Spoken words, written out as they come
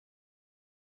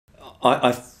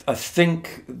I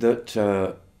think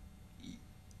that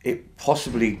it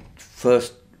possibly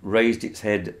first raised its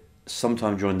head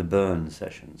sometime during the Burn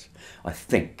sessions. I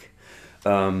think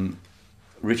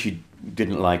Richie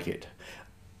didn't like it.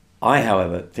 I,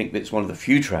 however, think that it's one of the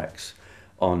few tracks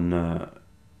on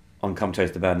Come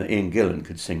Taste the Band that Ian Gillan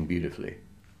could sing beautifully.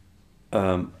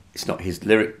 It's not his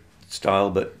lyric style,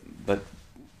 but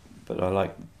I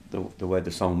like the way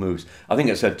the song moves. I think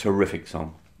it's a terrific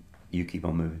song. You Keep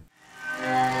On Moving.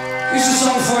 This is a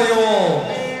song for you all.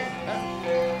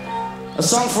 A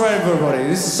song for everybody.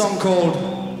 This is a song called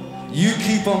You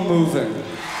Keep On Moving.